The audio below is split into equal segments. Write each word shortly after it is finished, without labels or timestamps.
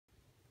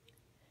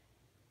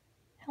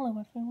Hello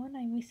everyone,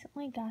 I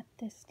recently got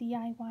this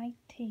DIY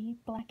tea,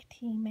 black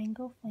tea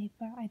mango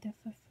flavor, either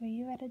for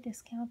free or at a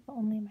discount, but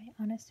only my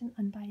honest and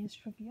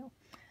unbiased review.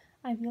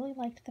 I really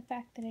liked the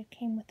fact that it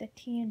came with a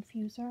tea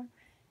infuser,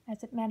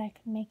 as it meant I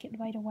could make it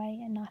right away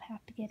and not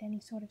have to get any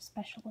sort of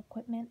special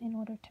equipment in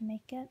order to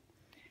make it.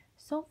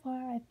 So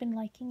far I've been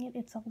liking it.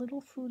 It's a little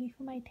fruity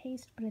for my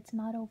taste, but it's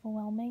not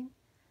overwhelming.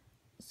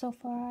 So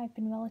far I've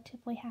been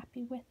relatively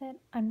happy with it.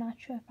 I'm not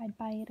sure if I'd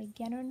buy it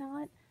again or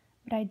not,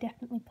 but I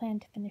definitely plan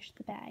to finish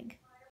the bag.